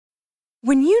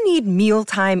When you need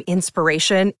mealtime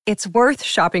inspiration, it's worth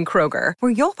shopping Kroger,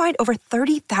 where you'll find over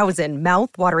 30,000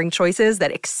 mouth-watering choices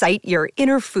that excite your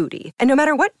inner foodie. And no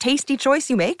matter what tasty choice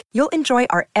you make, you'll enjoy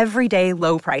our everyday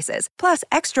low prices, plus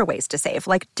extra ways to save,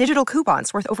 like digital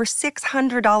coupons worth over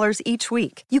 $600 each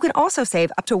week. You can also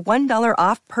save up to $1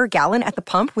 off per gallon at the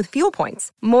pump with fuel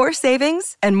points. More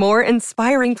savings and more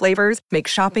inspiring flavors make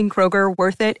shopping Kroger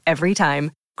worth it every time.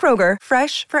 Kroger,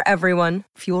 fresh for everyone.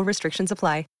 Fuel restrictions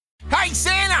apply. Hey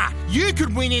Santa, you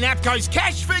could win in APCO's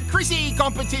Cash for Chrissy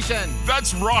competition.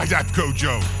 That's right, APCO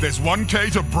Joe. There's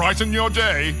 1K to brighten your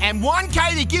day. And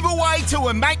 1K to give away to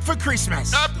a mate for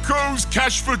Christmas. APCO's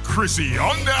Cash for Chrissy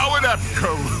on now at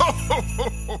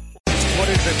APCO. What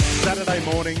is it, Saturday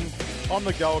morning on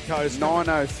the Gold Coast?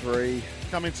 9:03.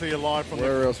 Coming to you live from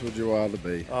Where else would you rather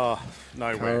be? Oh,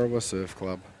 nowhere. Karawa Surf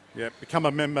Club. Yeah, become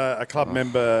a club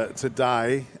member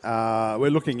today.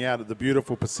 We're looking out at the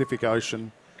beautiful Pacific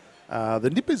Ocean. The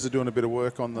nippers are doing a bit of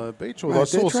work on the beach. Mate,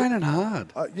 they're training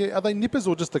hard. Yeah, are they nippers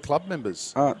or just the club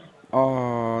members? No,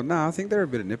 I think they're a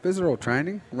bit of nippers. They're all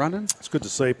training, running. It's good to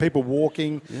see. People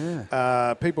walking,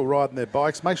 Yeah. people riding their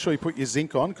bikes. Make sure you put your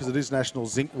zinc on because it is National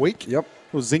Zinc Week. Yep.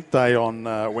 It was Zinc Day on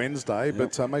Wednesday,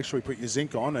 but make sure you put your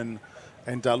zinc on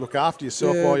and look after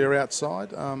yourself while you're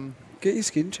outside. Get your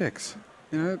skin checks.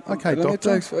 You know, Okay, it only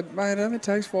doctor.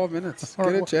 takes 5 minutes. All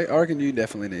Get right, a check. I reckon you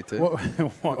definitely need to.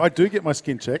 I do get my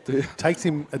skin checked. It takes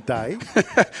him a day.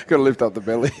 Got to lift up the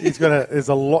belly. There's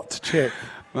a lot to check.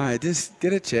 Mate, just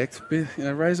get it checked.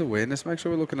 Raise awareness. Make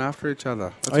sure we're looking after each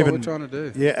other. That's what we're trying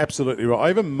to do. Yeah, absolutely right. I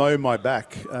even mow my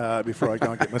back before I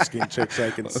go and get my skin checked so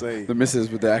you can see. The missus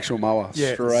with the actual mower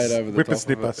straight over the top.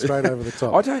 Whippersnipper, straight over the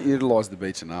top. I don't utilise the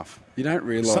beach enough. You don't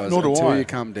realise nor do until I. you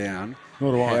come down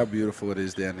Nor do I. how beautiful it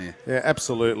is down there. Yeah,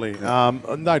 absolutely.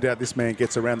 No doubt this man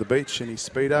gets around the beach in his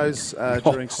Speedos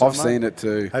during summer. I've seen it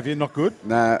too. Have you? Not good?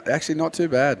 Nah, actually not too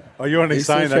bad. Oh, you're only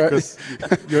saying that because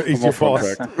he's your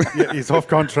boss. Yeah, he's off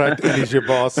contract and he's your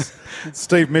boss.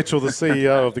 Steve Mitchell, the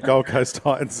CEO of the Gold Coast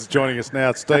Titans, is joining us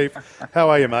now. Steve, how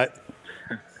are you, mate?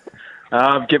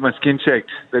 Get my skin checked,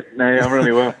 but no, I'm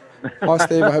really well. Hi,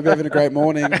 Steve. I hope you're having a great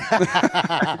morning.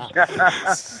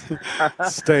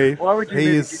 Steve, Why would you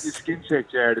need to get your skin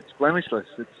checked, Jared? It's blemishless.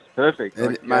 It's perfect.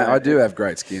 Mate, I do have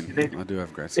great skin. I do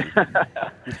have great skin. You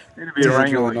need to be a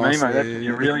wrangler like me, mate.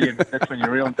 That's when you're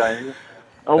real in danger.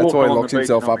 That's why he locks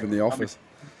himself up in the office.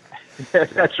 Yeah,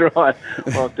 that's right.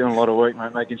 Well, I'm doing a lot of work,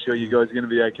 mate, making sure you guys are going to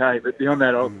be okay. But beyond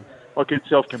that, I could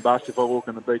self-combust if I walk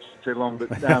on the beach too long.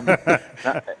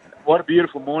 But what a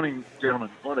beautiful morning,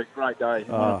 gentlemen. What a great day.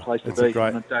 What a place to be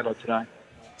on a day like today.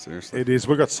 Seriously. It is.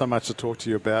 We've got so much to talk to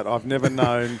you about. I've never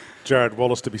known Jared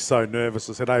Wallace to be so nervous.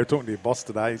 I said, hey, we're talking to your boss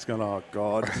today. He's going, oh,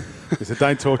 God. He said,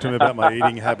 don't talk to him about my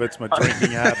eating habits, my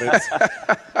drinking habits.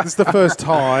 This is the first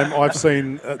time I've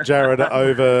seen Jared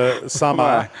over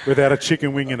summer without a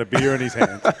chicken wing and a beer in his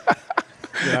hand.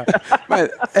 Yeah. Mate,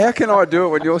 how can I do it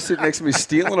when you're sitting next to me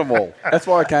stealing them all? That's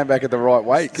why I came back at the right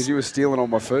weight, because you were stealing all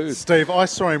my food. Steve, I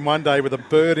saw him one day with a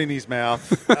bird in his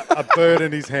mouth, a bird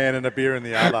in his hand and a beer in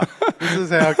the other. This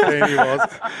is how keen he was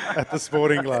at the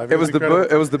Sporting Globe. It was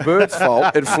the bird's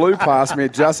fault. It flew past me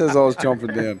just as I was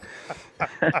chomping down.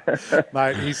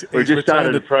 Mate, he's We just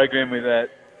started a program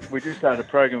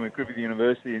with Griffith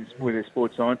University with their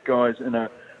sports science guys and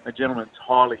a gentleman that's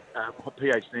highly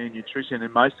PhD in nutrition,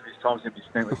 and most of his time's going to be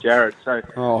spent with Jared. So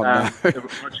no. I'm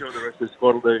not sure the rest of the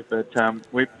squad will do, but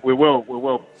we're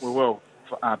well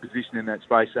positioned in that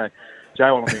space. So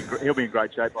Joe he'll be in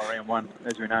great shape by round one,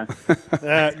 as we know.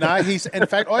 No, he's. In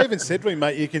fact, I even said to him,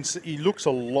 mate, you can see he looks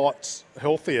a lot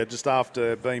healthier just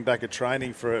after being back at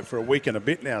training for a week and a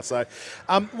bit now. So,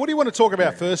 what do you want to talk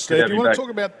about first, Steve? Do you want to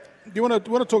talk about? Do you want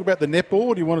to talk about the netball,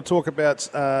 or do you want to talk about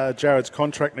Jared's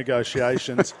contract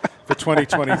negotiations for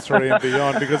 2023 and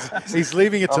beyond? Because he's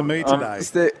leaving it to me today.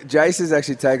 Jace has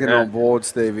actually taken it on board,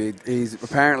 Stevie. He's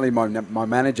apparently my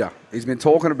manager. He's been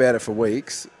talking about it for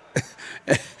weeks.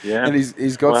 Yeah. And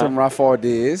he's got some rough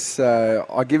ideas. So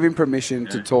I give him permission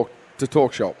to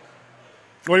talk shop.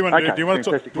 What do you want to do? Do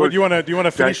you want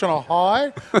to finish on a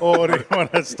high, or do you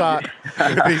want to start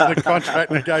with these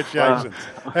contract negotiations?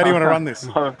 How do you want to run this?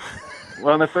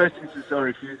 Well, in the first instance, I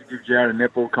refuse to give Jared a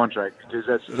netball contract because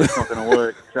that's not going to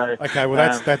work. So okay, well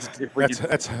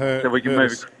that's her. So we can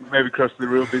maybe cross to the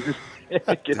real business. Get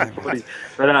the footy.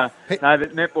 But no, the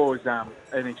netball is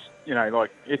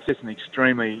it's just an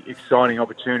extremely exciting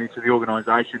opportunity to the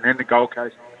organisation and the Gold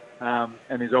Coast. And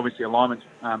there's obviously alignment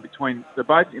between the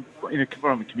both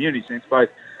from a community sense. Both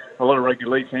a lot of rugby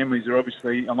league families are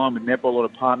obviously aligned with netball. A lot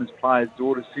of partners, players,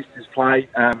 daughters, sisters play.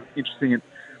 Interesting.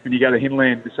 when you go to the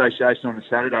Hinterland Association on a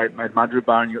Saturday at Mudra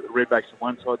Bar, and you've got the Redbacks on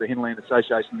one side, the Hinterland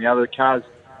Association on the other, the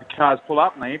cars pull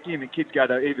up and they empty, and the kids go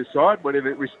to either side,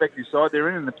 whatever respective side they're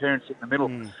in, and the parents sit in the middle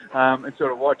and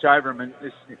sort of watch over them. And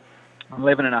there's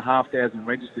 11,500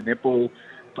 registered netball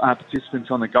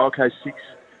participants on the Gold Coast,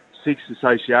 six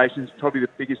associations, probably the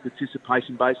biggest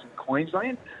participation base in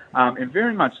Queensland, and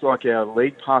very much like our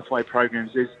league pathway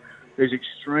programs. There's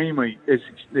really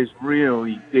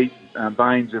deep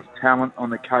veins of talent on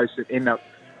the coast that end up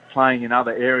playing in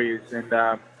other areas,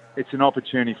 and it's an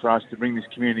opportunity for us to bring this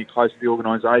community close to the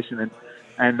organisation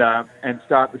and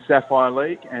start the Sapphire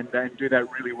League and do that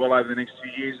really well over the next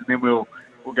few years, and then we'll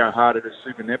go hard at a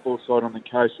Super Netball side on the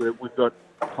coast. So that we've got,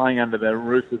 playing under the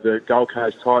roof of the Gold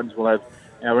Coast Titans, we'll have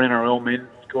our NRL men,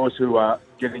 of course, who are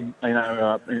getting,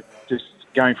 just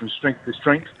going from strength to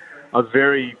strength. A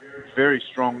very, very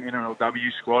strong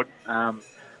NRLW squad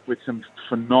with some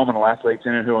phenomenal athletes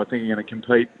in it who I think are going to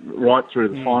compete right through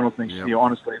the finals next year.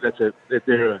 Honestly,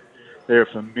 they're a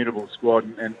formidable squad,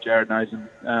 and Jared knows them.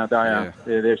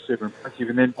 They're super impressive.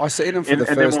 And then I seen them for the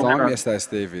first time yesterday,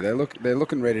 Stevie. They're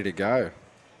looking ready to go.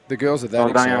 The girls are that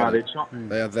excited.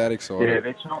 They are that excited.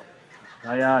 Yeah,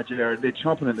 they are, Jared. They're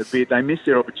chomping at the bit. They missed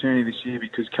their opportunity this year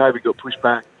because COVID got pushed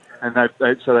back, and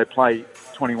so they play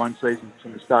 21 seasons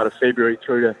from the start of February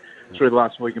through the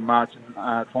last week of March,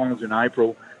 and finals in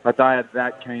April. But they are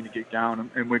that keen to get going,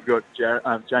 and we've got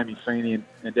Jamie Feeney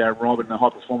and Darren Robert in the high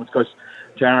performance coach.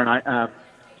 Darren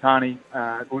Carney,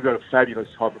 we've got a fabulous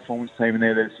high performance team in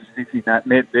there. There's assisting that,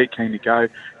 and they're keen to go.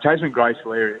 Tasman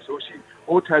Graceful area. So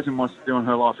all Tasman wants to do in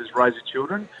her life is raise her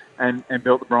children and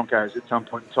build the Broncos at some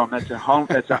point in time. That's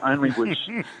her only wish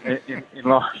in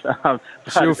life.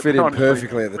 She'll fit in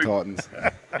perfectly at the Titans.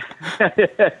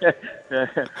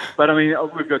 Yeah. But I mean,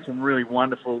 we've got some really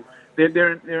wonderful.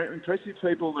 They're impressive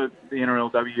people, the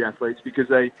NRLW athletes, because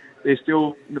they're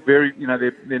still very,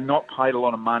 they're not paid a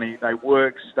lot of money. They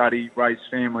work, study, raise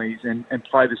families, and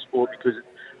play the sport because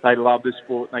they love the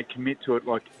sport. They commit to it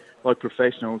like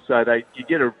professionals. So you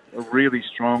get a really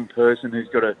strong person who's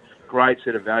got a great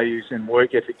set of values, and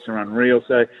work ethics are unreal.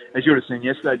 So as you would have seen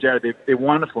yesterday, Jared, they're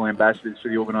wonderful ambassadors for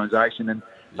the organisation, and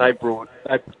they're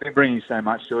bringing so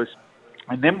much to us.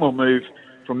 And then we'll move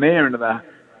from there into the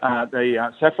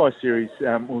Sapphire Series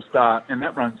will start, and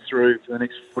that runs through for the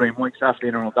next 14 weeks after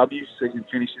the NRLW season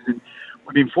finishes. And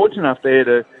we've been fortunate enough there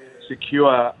to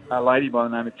secure a lady by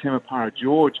the name of Temapara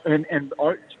George. And in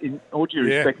all due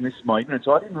respect, and this is my ignorance,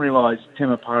 I didn't realise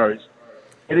Temapara's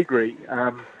pedigree.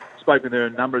 Spoke with her a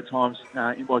number of times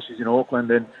while she's in Auckland,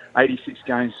 and 86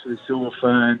 games for the Silver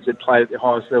Ferns, and played at the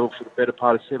highest level for the better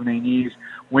part of 17 years.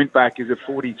 Went back as a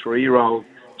 43-year-old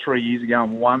 3 years ago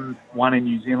and won in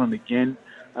New Zealand again.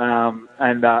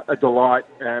 And a delight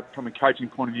from a coaching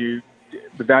point of view.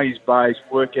 The values-based,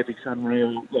 work ethics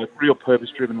unreal, real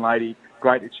purpose-driven lady,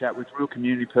 great to chat with, real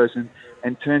community person,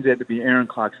 and turns out to be Aaron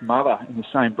Clark's mother in the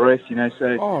same breath,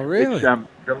 So oh, really? It's, I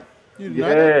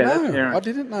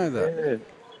didn't know that.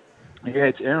 Yeah,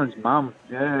 it's Aaron's mum.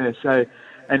 Yeah, so,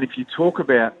 and if you talk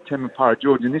about Temapara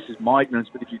George, and this is my ignorance,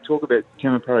 but if you talk about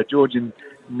Temapara George in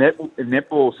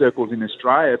netball circles in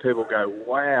Australia, people go,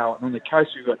 wow. And on the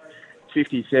coast, you've got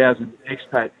 50,000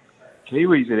 expat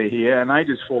Kiwis that are here, and they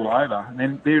just fall over. And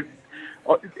then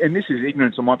and this is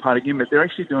ignorance on my part again, but they're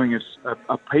actually doing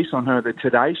a piece on her at the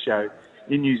Today Show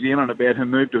in New Zealand about her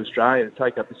move to Australia to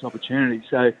take up this opportunity.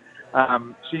 So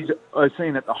she's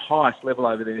seen at the highest level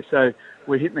over there. So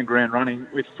we're hitting the ground running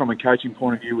from a coaching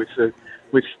point of view, with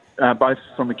both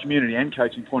from a community and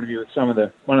coaching point of view, with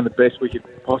one of the best we could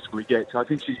possibly get. So I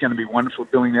think she's going to be wonderful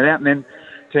building that out. And then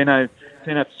Tino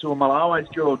Malawi's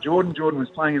Jordan. Jordan was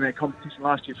playing in that competition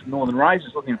last year for Northern Rays,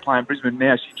 just looking to play in Brisbane.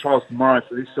 Now she trials tomorrow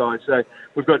for this side. So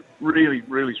we've got really,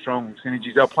 really strong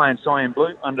synergies. They'll play in Cyan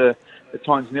Blue under the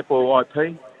Titans Netball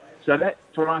IP. So that,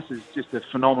 for us, is just a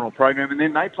phenomenal program. And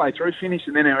then they play through, finish,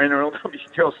 and then our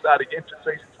NRLW girls start again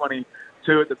for season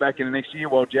 22 at the back end of next year,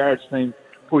 while Jared's team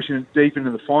pushing deep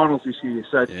into the finals this year.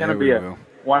 So it's going to be a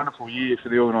wonderful year for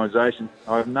the organisation.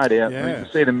 I have no doubt. Yeah. I mean,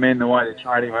 to see the men, the way they're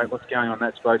trading, what's going on in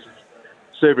that space is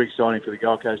super exciting for the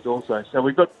Gold Coast also. So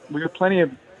we've got plenty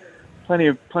of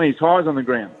tyres on the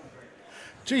ground.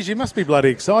 Geez, you must be bloody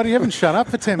excited. You haven't shut up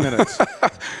for 10 minutes. You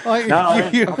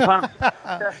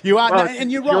are, well,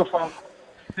 and you're right.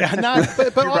 No,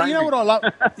 but you know what I love.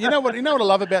 You know what I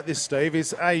love about this, Steve,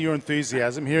 is your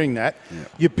enthusiasm. Hearing that,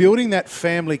 you're building that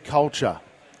family culture,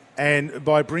 and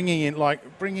by bringing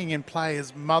in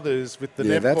players' mothers with the netball.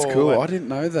 Yeah, that's cool. I didn't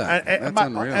know that. That's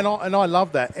unreal. And I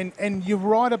love that. And you're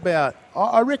right about.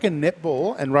 I reckon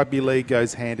netball and rugby league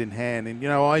goes hand in hand. And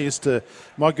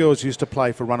my girls used to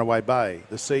play for Runaway Bay,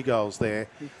 the Seagulls there.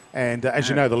 And as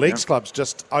you know, the Leagues Club's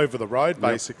just over the road,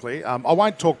 basically. I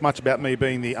won't talk much about me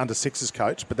being the under-6s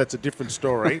coach, but that's a different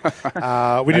story.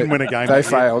 We didn't win a game. They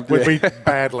failed. We beat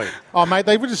badly. Oh, mate,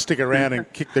 they would just stick around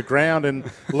and kick the ground and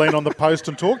lean on the post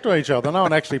and talk to each other. No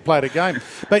one actually played a game.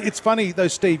 But it's funny, though,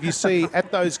 Steve, you see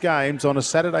at those games on a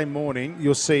Saturday morning,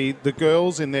 you'll see the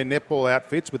girls in their netball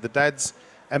outfits with the dads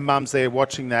and mums there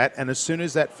watching that. And as soon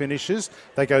as that finishes,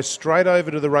 they go straight over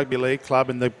to the rugby league club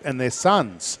and their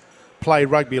sons play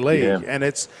rugby league, and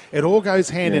it all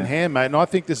goes hand in hand, mate. And I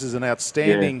think this is an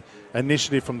outstanding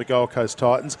initiative from the Gold Coast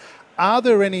Titans. Are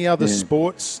there any other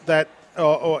sports that,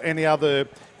 or any other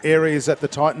areas that the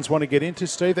Titans want to get into,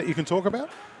 Steve, that you can talk about?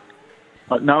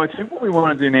 No, I think what we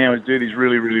want to do now is do this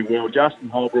really, really well. Justin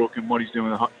Holbrook and what he's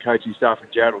doing with the coaching staff,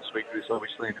 and Jared will speak to this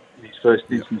obviously in his first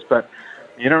instance, but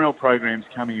the NRL program's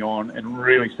coming on and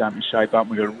really starting to shape up.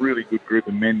 We've got a really good group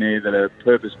of men there that are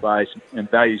purpose-based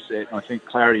and value set. And I think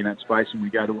clarity in that space when we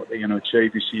go to what they're going to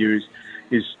achieve this year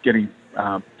is getting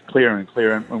clearer and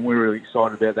clearer, and we're really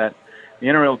excited about that. The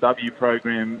NRLW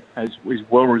program is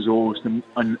well-resourced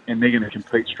and they're going to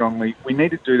compete strongly. We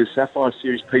need to do the Sapphire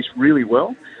Series piece really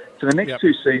well. For the next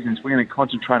 2 seasons, we're going to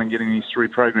concentrate on getting these 3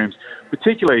 programs,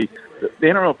 particularly the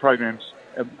NRL programs.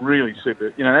 Really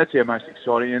super. You know, that's our most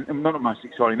exciting, and not the most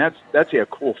exciting. That's our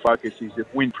core focus is to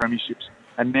win premierships,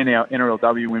 and then our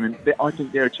NRLW women. I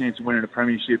think they're a chance of winning a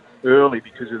premiership early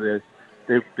because of the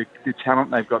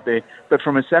talent they've got there. But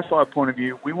from a Sapphire point of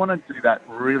view, we want to do that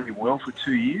really well for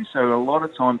 2 years. So a lot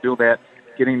of time build out,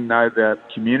 getting to know the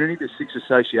community, the 6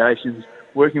 associations,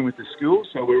 working with the schools.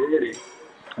 So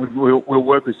we'll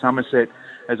work with Somerset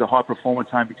as a high performer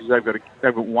team because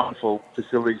they've got wonderful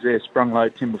facilities there, sprung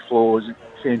load, timber floors,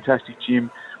 fantastic gym.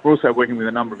 We're also working with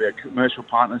a number of our commercial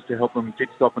partners to help them fit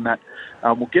stop on that.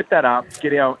 We'll get that up,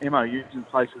 get our MOUs in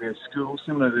place with our schools,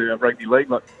 similar to rugby league.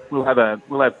 Like we'll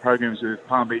have programs with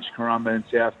Palm Beach, Corumba, and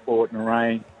Southport,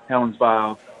 Narrane,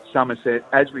 Helensvale, Somerset,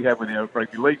 as we have with our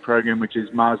rugby league program, which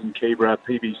is Mars and Keebra,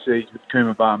 PBCs with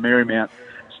Coomera, Marymount.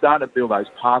 Start to build those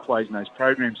pathways and those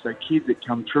programs so kids that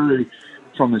come through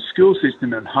from the school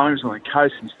system and homes on the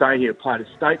coast and stay here, play at a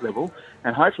state level,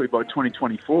 and hopefully by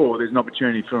 2024 there's an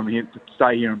opportunity for them here to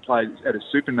stay here and play at a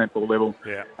super netball level.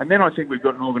 Yeah. And then I think we've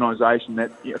got an organisation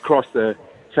that across the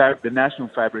national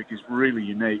fabric is really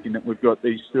unique in that we've got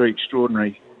these 3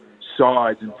 extraordinary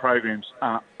sides and programs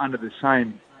under the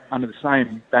same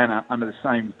banner, under the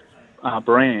same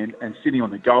brand, and sitting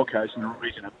on the Gold Coast in a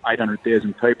region of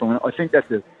 800,000 people. And I think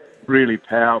that's a really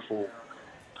powerful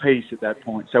piece at that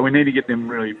point. So we need to get them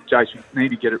really, Jason, we need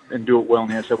to get it and do it well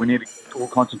now. So we need to all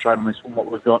concentrate on this and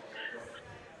what we've got.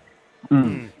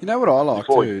 You know what I like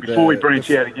before we branch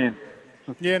out again.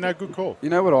 Yeah, no, good call. You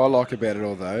know what I like about it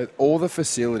all, though? All the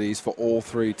facilities for all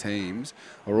 3 teams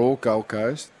are all Gold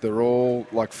Coast. They're all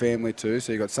like family too.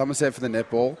 So you've got Somerset for the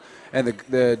netball, and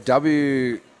the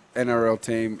WNRL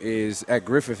team is at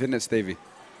Griffith, isn't it, Stevie?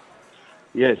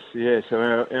 Yes, yeah. So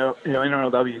our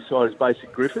NRLW side is based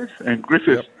at Griffith, and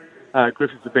Griffith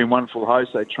have been wonderful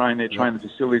hosts. They train the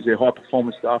facilities, their high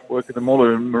performance staff work with them, all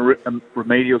the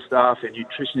remedial staff and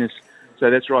nutritionists. So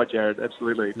that's right, Jared.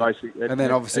 Absolutely, basically. And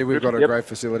then obviously we've got a great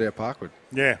facility at Parkwood.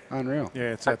 Yeah, unreal.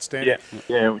 Yeah, it's outstanding.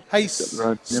 Yeah. Hey,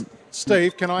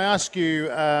 Steve, can I ask you?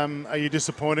 Are you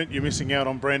disappointed you're missing out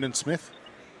on Brandon Smith?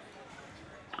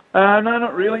 No,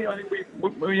 not really. I think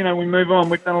we move on.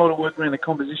 We've done a lot of work around the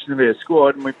composition of our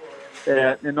squad, and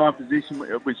in 9th position,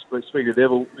 we speak of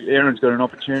Devil. Aaron's got an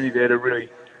opportunity there to really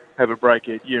have a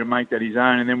breakout year and make that his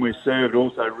own. And then we're served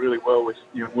also really well with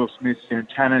Will Smith and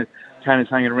Tanner's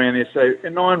hanging around there. So a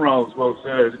 9 role is well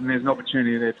served, and there's an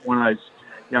opportunity there for one of those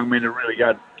young men to really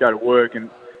go to work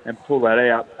and pull that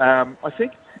out. I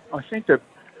think that.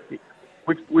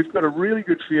 We've got a really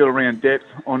good feel around depth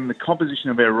on the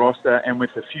composition of our roster and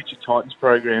with the future Titans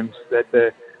programs that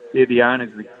the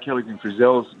owners, the Kellys and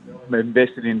Frizzels,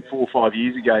 invested in 4 or 5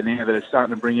 years ago now that are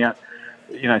starting to bring out,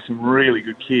 some really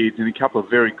good kids and a couple of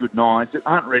very good 9s that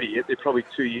aren't ready yet. They're probably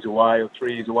 2 years away or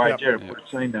 3 years away. Jared would have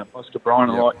seen that. Oscar Bryan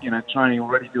a lot, training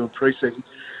already, doing pre-season.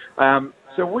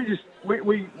 So we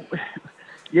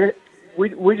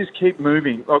just keep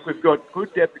moving. Like we've got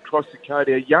good depth across the code.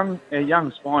 Our young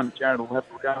spine, Jared will have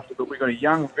to look after, but we've got a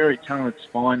young, very talented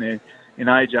spine there in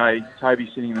AJ,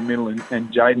 Toby sitting in the middle, and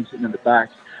Jaden sitting in the back.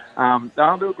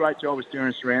 They'll do a great job of steering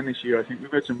us around this year. I think we've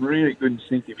got some really good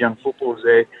instinctive young footballers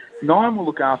there. 9 will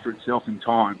look after itself in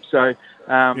time. So,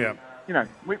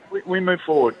 we move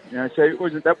forward. So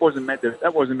that wasn't meant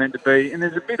to be. And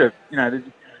there's a bit of, there's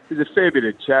a fair bit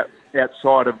of chat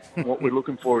outside of what we're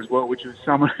looking for as well, which is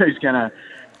someone who's going to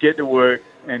get to work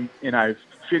and,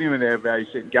 fit in with our value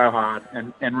set and go hard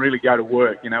and really go to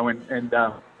work, and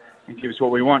and give us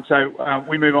what we want. So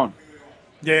we move on.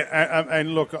 Yeah,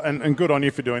 and look, and good on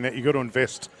you for doing that. You've got to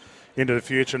invest into the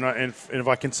future. And if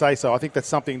I can say so, I think that's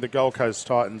something the Gold Coast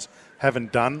Titans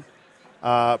haven't done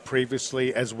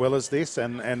previously as well as this.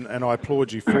 And I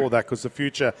applaud you for that, because the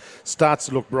future starts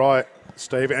to look bright,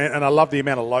 Steve. And I love the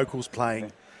amount of locals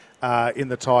playing in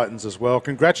the Titans as well.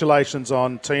 Congratulations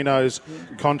on Tino's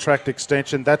contract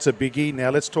extension. That's a biggie. Now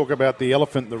let's talk about the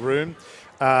elephant in the room.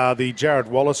 The Jared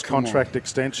Wallace contract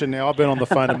extension. Now, I've been on the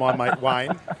phone to my mate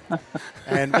Wayne,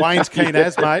 and Wayne's keen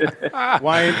as, mate.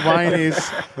 Wayne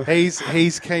is,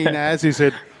 he's keen as. He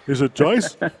said, "Is it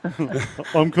Jace?"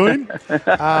 I'm keen.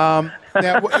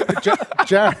 Now,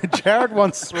 Jared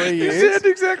wants 3 years. You sound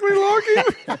exactly like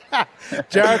him.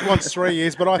 Jared wants 3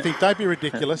 years, but I think, don't be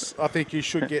ridiculous. I think you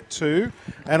should get 2.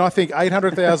 And I think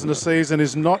 $800,000 a season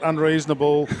is not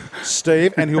unreasonable,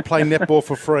 Steve, and he'll play netball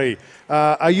for free.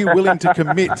 Are you willing to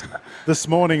commit this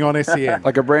morning on SEN?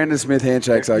 Like a Brandon Smith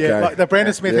handshake's okay. Yeah, like the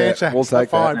Brandon Smith handshake. We'll take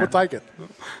fine, that. we'll take it.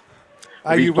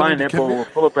 Are If you he's playing willing to netball, commit?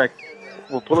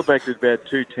 we'll pull it back to about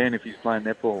 210 if he's playing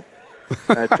netball.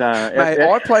 But, Mate,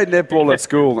 I played netball at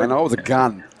school and I was a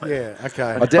gun. Yeah, okay.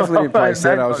 I definitely didn't play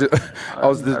set. I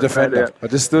was the defender. I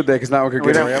just stood there because no one could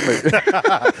get around me.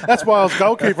 That's why I was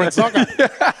goalkeeper in soccer.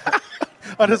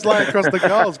 I just lay across the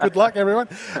goals. Good luck, everyone.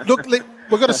 Look,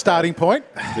 we've got a starting point.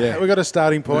 Yeah. We've got a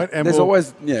starting point. And there's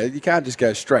always, you can't just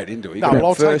go straight into it. You No, can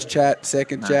well, have first chat,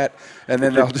 second chat, and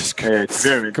then they'll just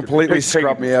completely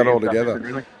scrub me out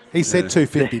altogether. He said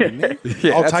 250, didn't he?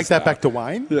 Yeah, I'll that's take that back to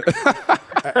Wayne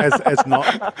as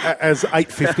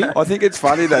 850. I think it's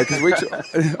funny though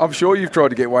because I'm sure you've tried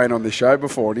to get Wayne on the show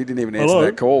before and he didn't even answer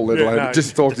that call, let alone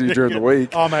just talk to you during the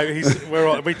week. Oh mate,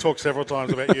 we talked several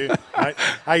times about you, mate.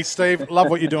 Hey Steve, love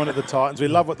what you're doing at the Titans. We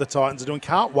love what the Titans are doing.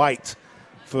 Can't wait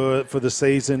for the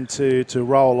season to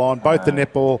roll on, both the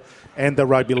netball and the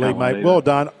rugby league, mate. Well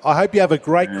done. I hope you have a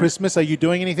great Christmas. Are you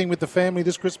doing anything with the family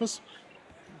this Christmas?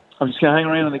 I'm just going to hang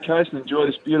around on the coast and enjoy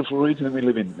this beautiful region that we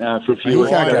live in for a few He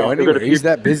weeks. can't go anywhere. He's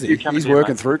that busy. few He's coming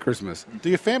working in, through Christmas. Do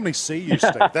your family see you,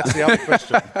 Steve? That's the other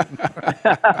question.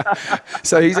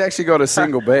 So he's actually got a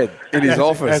single bed in his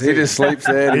office. He just sleeps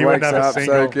there and he wakes up.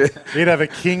 He'd have a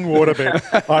king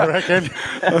waterbed, I reckon.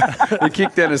 He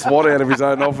kicked Dennis Watt out of his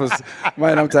own office.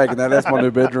 Mate, I'm taking that. That's my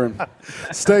new bedroom.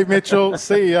 Steve Mitchell,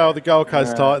 CEO of the Gold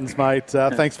Coast Titans, mate.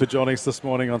 Thanks for joining us this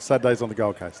morning on Saturdays on the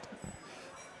Gold Coast.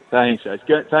 Thanks, guys.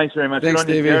 Thanks very much. Thanks, Good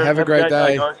on you, Stevie. Jared. Have a great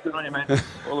day. Guys. Good on you, man.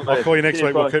 All the best. I'll call you next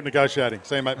week. Bye. We'll keep negotiating.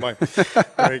 See you, mate. Bye.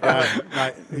 There you go.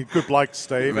 Mate, good bloke,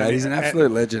 Steve. Mate, he's an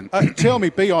absolute legend. Tell me,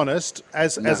 be honest,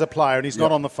 as a player, and he's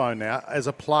not on the phone now, as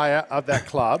a player of that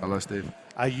club, Hello, Steve.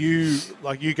 are you,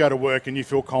 like, you go to work and you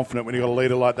feel confident when you've got a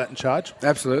leader like that in charge?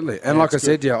 Absolutely. And like I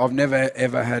said, I've never,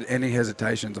 ever had any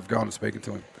hesitations of going and speaking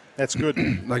to him. That's good.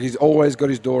 Like, he's always got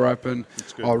his door open.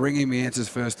 good. I'll ring him, he answers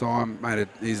first time. Mate,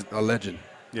 he's a legend.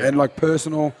 Yeah. And, like,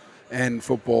 personal and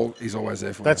football, he's always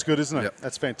there for me. That's good, isn't it? Yep.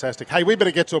 That's fantastic. Hey, we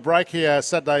better get to a break here.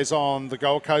 Saturdays on the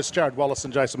Gold Coast. Jared Wallace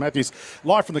and Jason Matthews,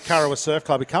 live from the Kurrawa Surf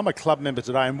Club. Become a club member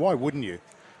today, and why wouldn't you?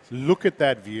 Look at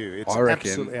that view. It's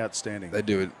absolutely outstanding. They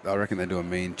do it. I reckon they do a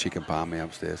mean chicken palmy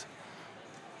upstairs.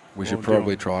 We should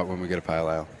probably try it when we get a pale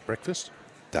ale. Breakfast?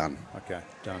 Done. Okay,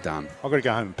 Done. I've got to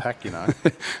go home and pack, you know.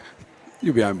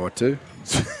 You'll be home by 2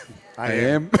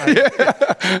 a.m.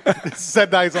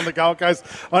 Saturdays on the Gold Coast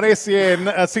on SEN,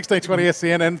 1620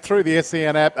 SEN and through the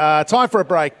SEN app. Time for a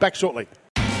break. Back shortly.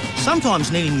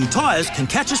 Sometimes needing new tyres can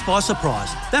catch us by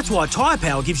surprise. That's why Tyre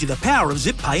Power gives you the power of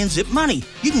Zip Pay and Zip Money.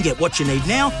 You can get what you need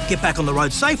now, get back on the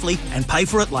road safely and pay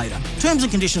for it later. Terms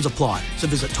and conditions apply. So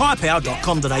visit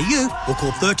tyrepower.com.au or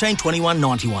call 13 21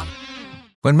 91.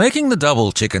 When making the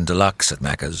double chicken deluxe at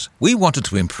Macca's, we wanted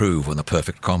to improve on the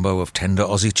perfect combo of tender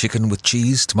Aussie chicken with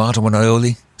cheese, tomato and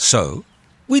aioli. So,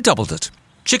 we doubled it.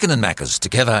 Chicken and Macca's,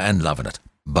 together and loving it.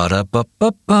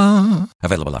 Ba-da-ba-ba-ba.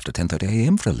 Available after 10:30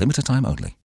 a.m. for a limited time only.